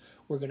players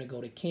were going to go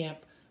to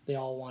camp, they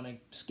all want to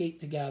skate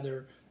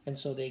together, and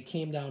so they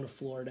came down to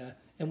Florida,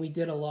 and we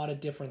did a lot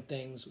of different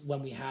things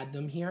when we had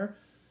them here.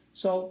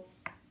 So,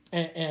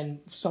 and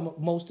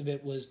most of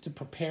it was to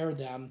prepare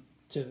them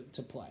to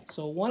play.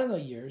 So one of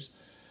the years,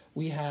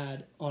 we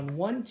had on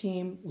one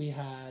team we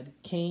had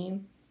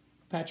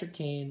Patrick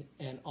Kane,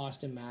 and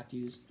Austin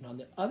Matthews, and on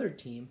the other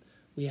team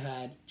we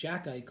had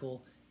Jack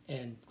Eichel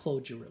and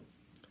Claude Giroux.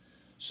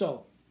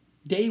 So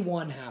day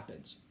one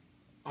happens.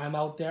 I'm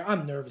out there.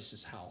 I'm nervous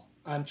as hell.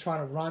 I'm trying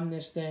to run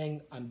this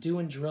thing. I'm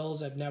doing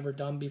drills I've never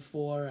done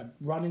before. I'm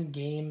running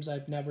games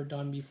I've never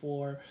done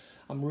before.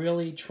 I'm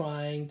really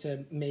trying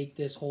to make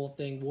this whole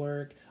thing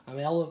work.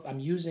 I'm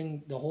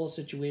using the whole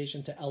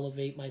situation to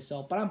elevate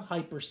myself, but I'm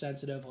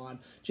hypersensitive on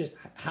just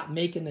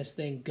making this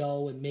thing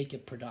go and make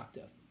it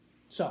productive.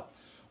 So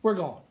we're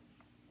going.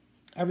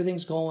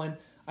 Everything's going.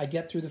 I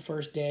get through the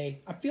first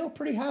day. I feel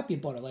pretty happy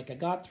about it. Like, I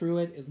got through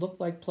it. It looked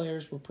like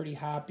players were pretty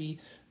happy.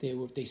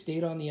 They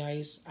stayed on the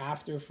ice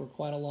after for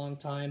quite a long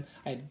time.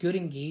 I had good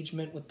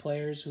engagement with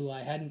players who I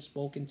hadn't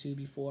spoken to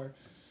before.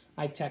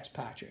 I text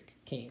Patrick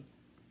Kane.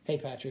 Hey,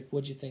 Patrick,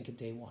 what'd you think of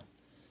day one?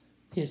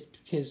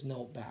 His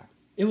note back.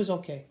 It was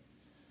okay.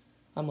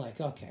 I'm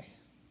like, okay.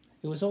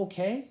 It was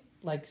okay?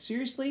 Like,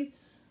 seriously?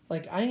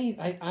 Like,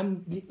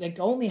 I'm like,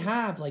 I only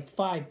have like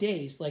 5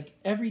 days. Like,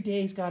 every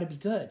day's got to be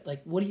good.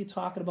 Like, what are you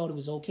talking about? It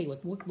was okay.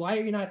 Like, why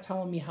are you not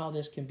telling me how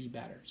this can be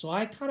better? So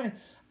I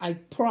probe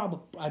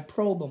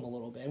him a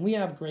little bit, and we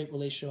have a great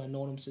relationship. I've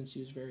known him since he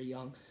was very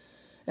young,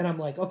 and I'm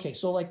like, okay,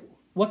 so like,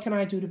 what can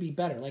I do to be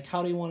better? Like,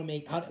 how do you want to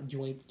make? How do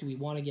we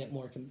want to get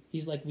more?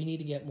 He's like, we need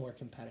to get more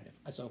competitive.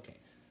 I said, okay,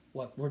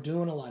 what, we're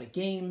doing a lot of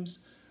games.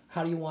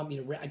 How do you want me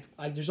to?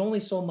 There's only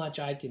so much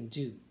I can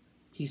do.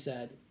 He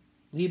said,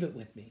 leave it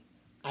with me.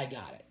 I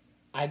got it.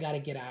 I got to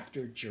get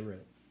after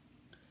Giroux.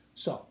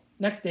 So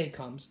next day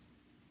comes.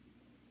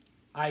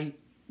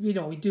 We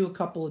do a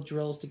couple of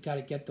drills to kind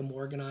of get them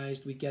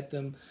organized. We get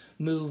them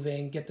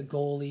moving, get the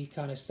goalie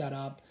kind of set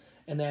up,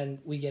 and then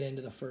we get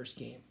into the first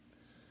game.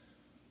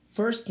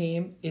 First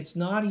game, we're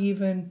not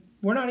even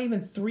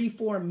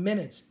 3-4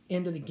 minutes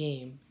into the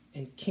game,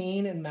 and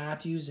Kane and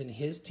Matthews and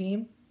his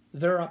team,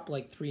 they're up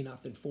like 3-0,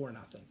 4-0.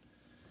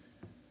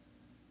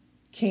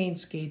 Kane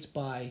skates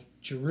by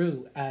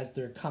Giroux as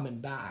they're coming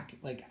back.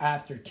 Like,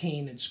 after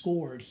Kane had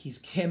scored,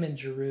 him and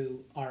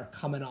Giroux are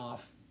coming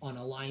off on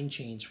a line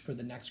change for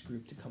the next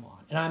group to come on.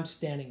 And I'm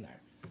standing there.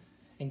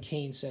 And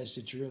Kane says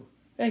to Giroux,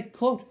 hey,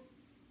 Claude.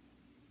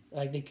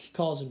 Like, he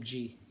calls him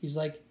G. He's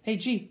like, hey,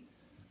 G.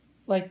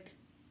 Like,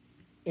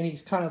 and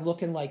he's kind of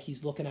looking like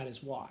he's looking at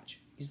his watch.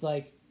 He's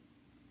like,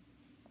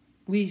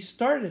 we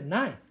started at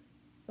 9.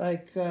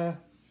 Like,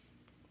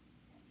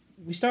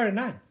 we started at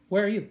 9.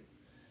 Where are you?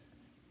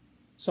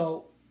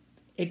 So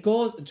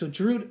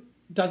Giroux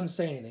doesn't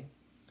say anything.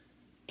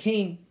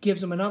 Kane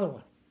gives him another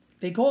one.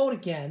 They go out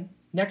again,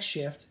 next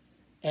shift,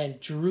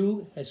 and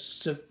Giroux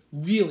has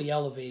really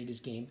elevated his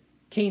game.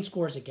 Kane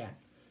scores again,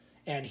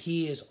 and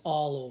he is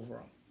all over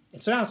him.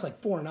 And so now it's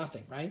like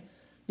 4-0, right?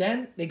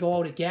 Then they go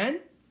out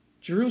again,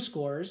 Giroux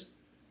scores,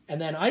 and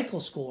then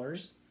Eichel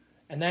scores,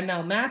 and then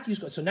now Matthews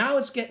scores. So now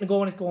it's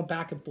going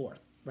back and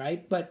forth,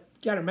 right? But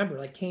you got to remember,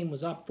 like, Kane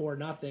was up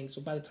 4-0.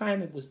 So by the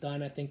time it was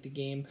done, I think the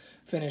game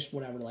finished,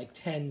 like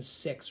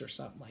 10-6 or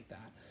something like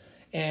that.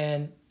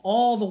 And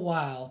all the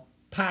while,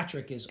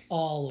 Patrick is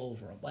all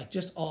over him, like,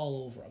 just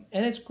all over him.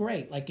 And it's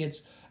great. Like,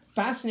 it's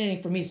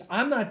fascinating for me. So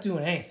I'm not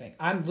doing anything.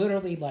 I'm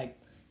literally, like,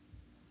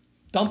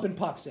 dumping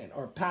pucks in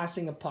or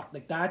passing a puck.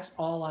 Like, that's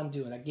all I'm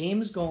doing. That game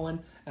is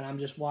going, and I'm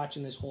just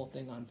watching this whole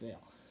thing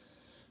unveil.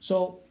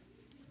 So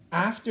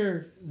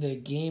after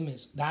that game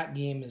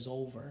is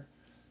over,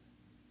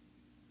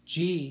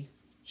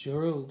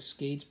 Giroux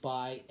skates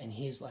by, and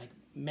he's like,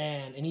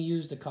 man, and he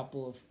used a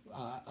couple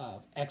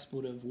of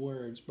expletive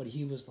words, but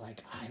he was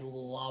like, I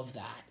love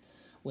that.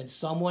 When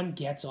someone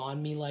gets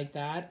on me like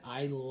that,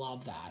 I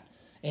love that.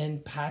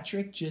 And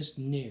Patrick just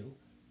knew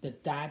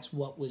that that's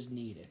what was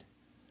needed.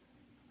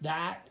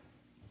 That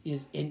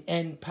is,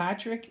 and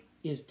Patrick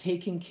is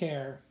taking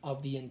care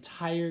of the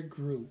entire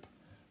group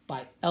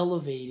by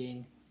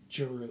elevating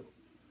Giroux.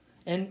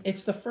 And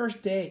it's the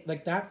first day,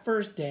 like that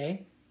first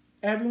day,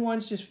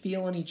 everyone's just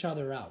feeling each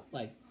other out.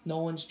 Like, no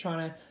one's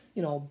trying to,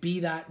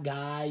 be that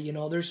guy.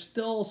 There's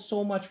still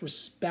so much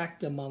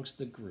respect amongst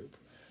the group.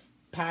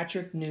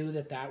 Patrick knew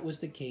that that was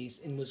the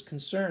case and was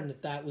concerned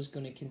that that was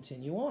going to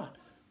continue on.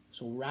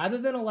 So rather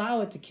than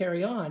allow it to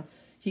carry on,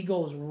 he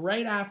goes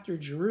right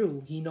after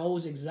Giroux. He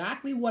knows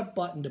exactly what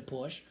button to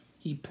push.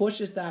 He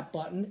pushes that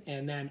button,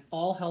 and then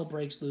all hell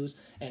breaks loose.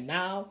 And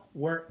now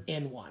we're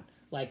in one.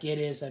 Like, it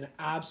is an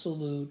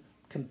absolute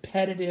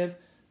competitive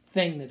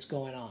thing that's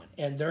going on.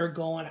 And they're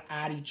going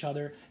at each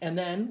other. And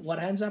then what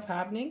ends up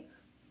happening?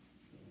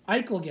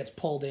 Eichel gets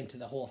pulled into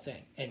the whole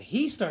thing, and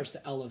he starts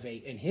to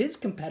elevate, and his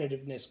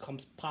competitiveness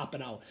comes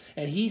popping out,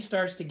 and he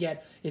starts to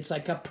get, it's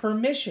like a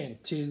permission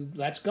to,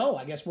 let's go,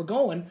 I guess we're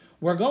going.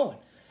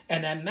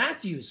 And then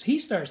Matthews, he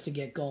starts to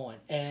get going,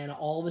 and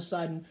all of a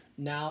sudden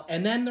now,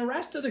 and then the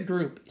rest of the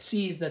group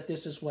sees that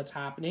this is what's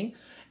happening,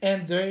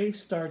 and they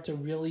start to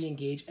really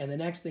engage, and the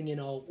next thing you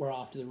know, we're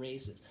off to the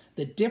races.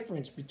 The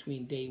difference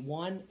between day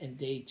 1 and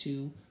day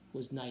 2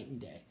 was night and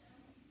day,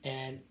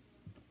 and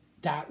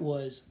that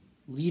was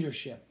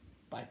leadership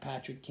by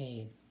Patrick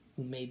Kane,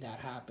 who made that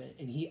happen.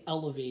 And he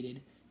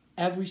elevated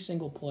every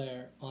single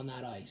player on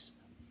that ice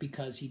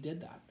because he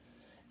did that.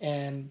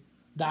 And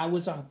that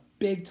was a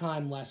big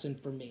time lesson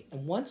for me.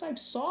 And once I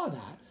saw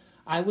that,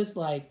 I was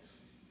like,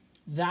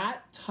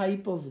 that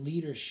type of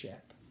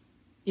leadership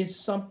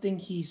is something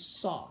he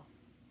saw.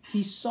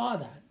 He saw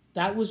that.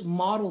 That was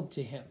modeled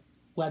to him,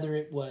 whether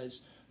it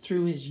was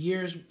through his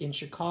years in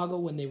Chicago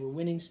when they were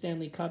winning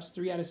Stanley Cups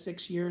 3 out of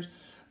 6 years.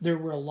 There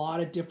were a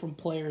lot of different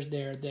players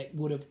there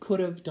that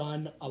could have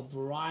done a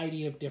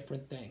variety of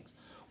different things,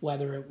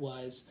 whether it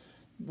was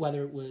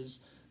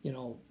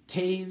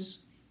Taves,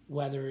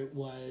 whether it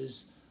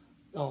was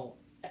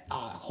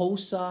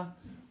Hossa,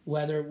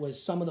 whether it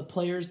was some of the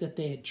players that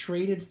they had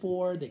traded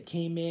for that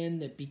came in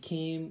that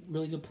became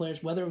really good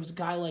players, whether it was a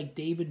guy like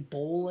David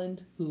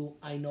Boland, who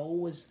I know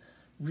was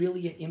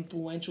really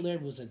influential there,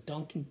 was it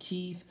Duncan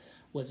Keith,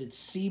 was it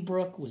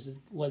Seabrook, was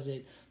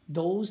it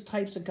those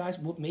types of guys.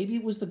 Maybe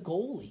it was the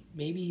goalie.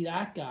 Maybe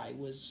that guy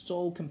was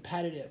so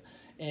competitive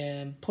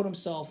and put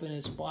himself in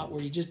a spot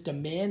where he just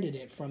demanded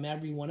it from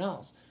everyone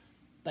else.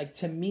 Like,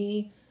 to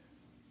me,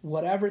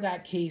 whatever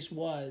that case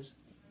was,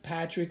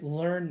 Patrick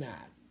learned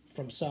that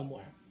from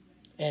somewhere.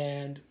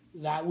 And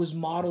that was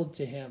modeled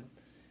to him.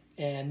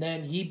 And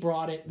then he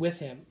brought it with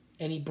him.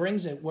 And he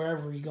brings it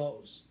wherever he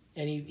goes.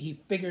 And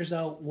he figures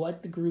out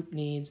what the group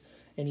needs.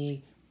 And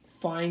he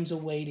finds a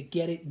way to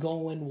get it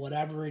going,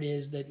 whatever it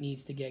is that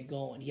needs to get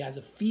going. He has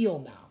a feel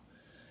now.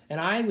 And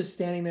I was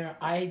standing there,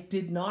 I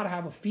did not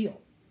have a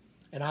feel.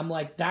 And I'm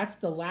like, that's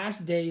the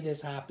last day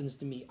this happens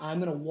to me. I'm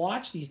going to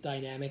watch these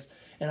dynamics,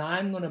 and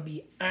I'm going to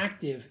be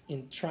active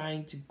in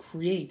trying to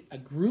create a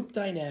group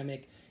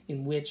dynamic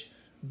in which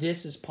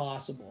this is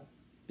possible.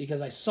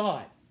 Because I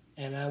saw it.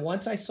 And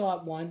once I saw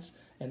it once,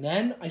 and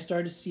then I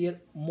started to see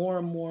it more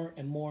and more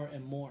and more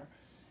and more.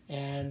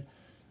 And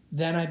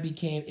then it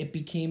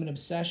became an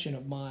obsession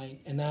of mine,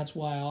 and that's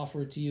why I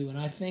offer it to you. And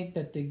I think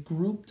that the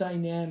group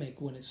dynamic,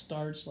 when it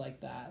starts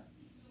like that,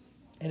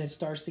 and it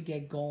starts to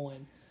get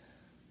going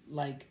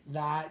like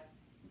that,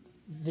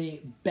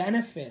 the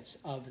benefits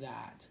of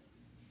that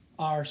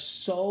are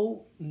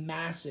so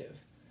massive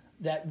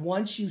that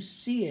once you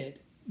see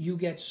it, you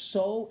get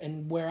so,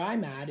 and where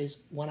I'm at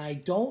is when I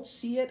don't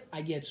see it,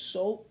 I get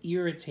so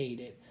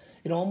irritated.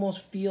 It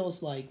almost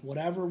feels like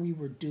whatever we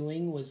were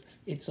doing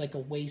it's like a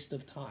waste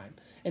of time.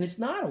 And it's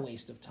not a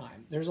waste of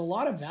time. There's a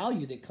lot of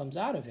value that comes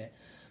out of it.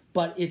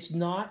 But it's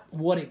not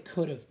what it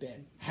could have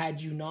been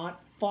had you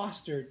not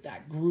fostered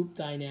that group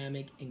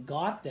dynamic and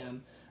got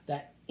them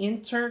that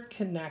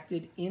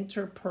interconnected,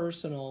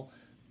 interpersonal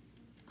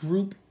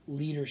group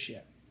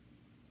leadership.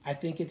 I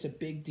think it's a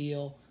big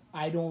deal.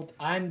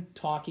 I'm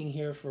talking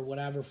here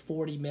for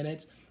 40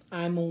 minutes.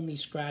 I'm only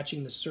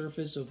scratching the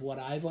surface of what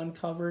I've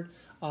uncovered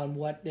on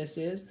what this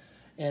is.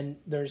 And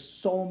there's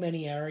so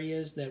many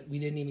areas that we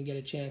didn't even get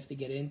a chance to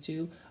get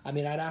into. I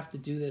mean, I'd have to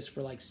do this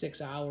for like 6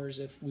 hours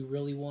if we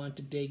really want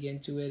to dig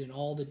into it and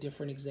all the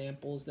different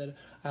examples that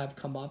have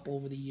come up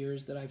over the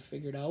years that I've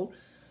figured out.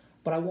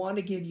 But I want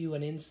to give you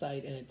an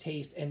insight and a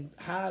taste and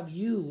have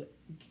you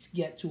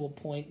get to a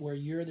point where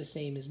you're the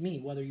same as me,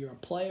 whether you're a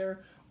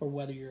player or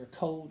whether you're a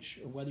coach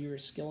or whether you're a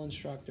skill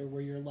instructor,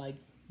 where you're like,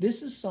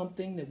 this is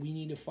something that we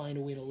need to find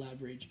a way to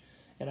leverage.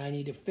 And I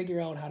need to figure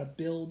out how to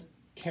build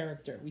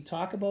character. We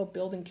talk about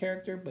building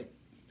character, but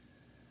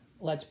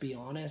let's be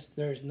honest,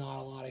 there's not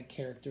a lot of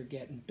character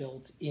getting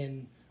built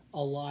in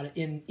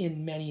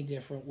many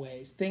different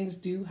ways. Things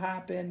do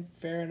happen,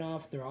 fair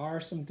enough. There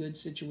are some good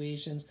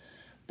situations,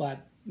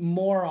 but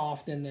more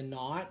often than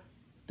not,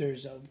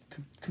 there's a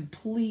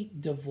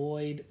complete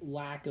devoid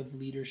lack of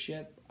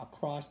leadership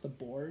across the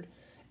board.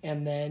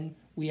 And then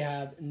we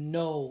have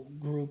no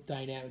group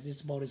dynamics.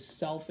 It's about as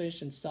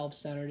selfish and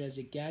self-centered as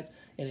it gets,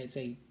 and it's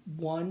a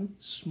one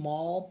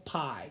small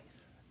pie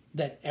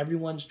that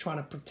everyone's trying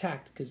to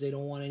protect because they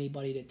don't want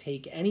anybody to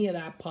take any of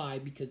that pie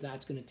because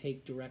that's going to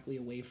take directly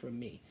away from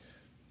me.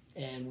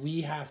 And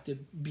we have to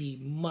be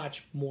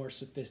much more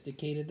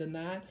sophisticated than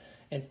that.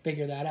 and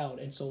figure that out.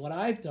 And so what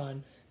I've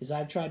done is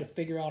I've tried to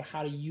figure out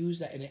how to use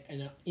that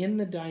in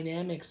the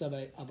dynamics of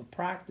a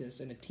practice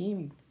and a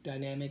team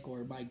dynamic,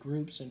 or my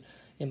groups and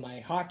in my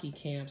hockey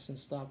camps and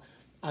stuff.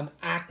 I'm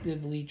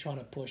actively trying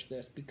to push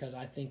this because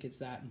I think it's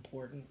that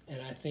important.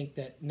 And I think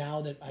that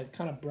now that I've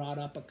kind of brought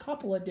up a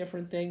couple of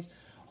different things,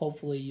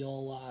 hopefully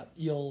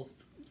you'll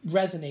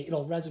resonate.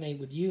 It'll resonate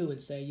with you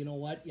and say, you know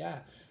what? Yeah,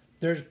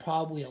 there's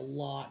probably a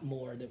lot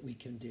more that we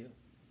can do.